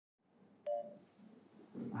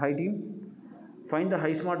Hi team, find the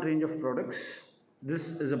high smart range of products.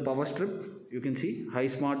 This is a power strip. You can see high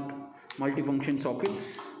smart multifunction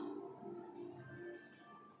sockets.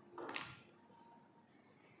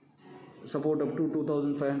 Support up to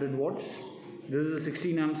 2500 watts. This is a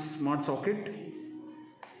 16 amps smart socket.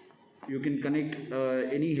 You can connect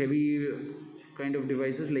any heavy kind of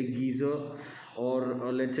devices like geyser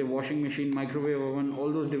or let's say washing machine, microwave oven.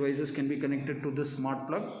 All those devices can be connected to this smart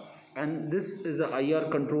plug. And this is a IR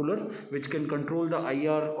controller which can control the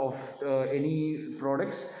IR of any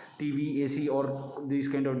products, TV, AC or these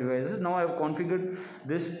kind of devices. Now I have configured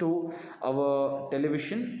this to our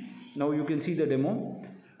television. Now you can see the demo.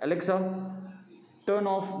 Alexa, turn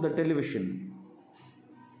off the television.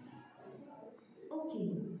 Okay.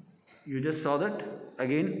 You just saw that.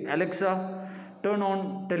 Again, Alexa, turn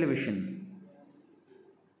on television.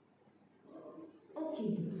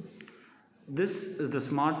 Okay. This is the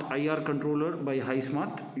smart IR controller by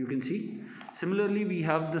HiSmart. You can see. Similarly, we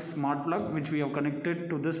have the smart plug which we have connected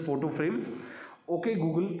to this photo frame. Okay,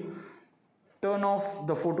 Google, turn off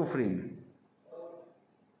the photo frame.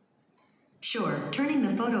 Sure, turning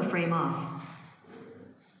the photo frame off.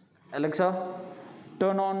 Alexa,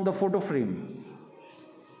 turn on the photo frame.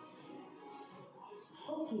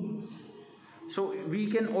 Okay. So we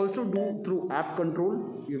can also do through app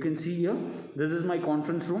control. You can see here, this is my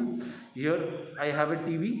conference room. Here I have a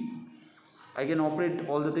TV. I can operate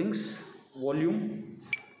all the things. Volume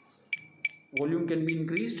can be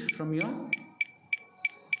increased from here.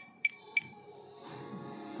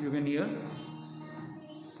 You can hear.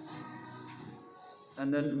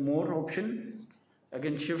 And then more option. I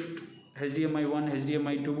can shift HDMI 1,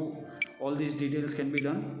 HDMI 2. All these details can be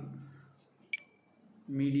done.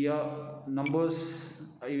 Media numbers,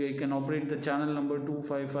 I can operate the channel number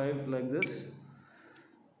 255 like this.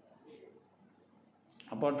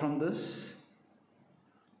 Apart from this,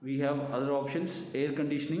 we have other options. Air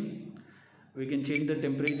conditioning, we can change the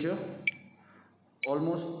temperature.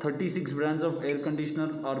 Almost 36 brands of air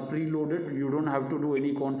conditioner are preloaded. You don't have to do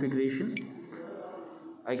any configuration.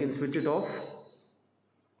 I can switch it off.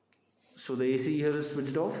 So the AC here is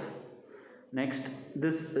switched off. Next,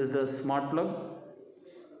 this is the smart plug.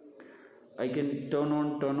 I can turn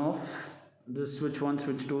on, turn off. This switch 1,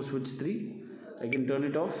 switch 2, switch 3. I can turn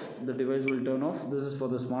it off. The device will turn off. This is for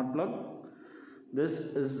the smart plug.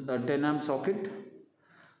 This is a 10 amp socket.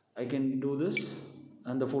 I can do this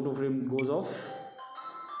and the photo frame goes off.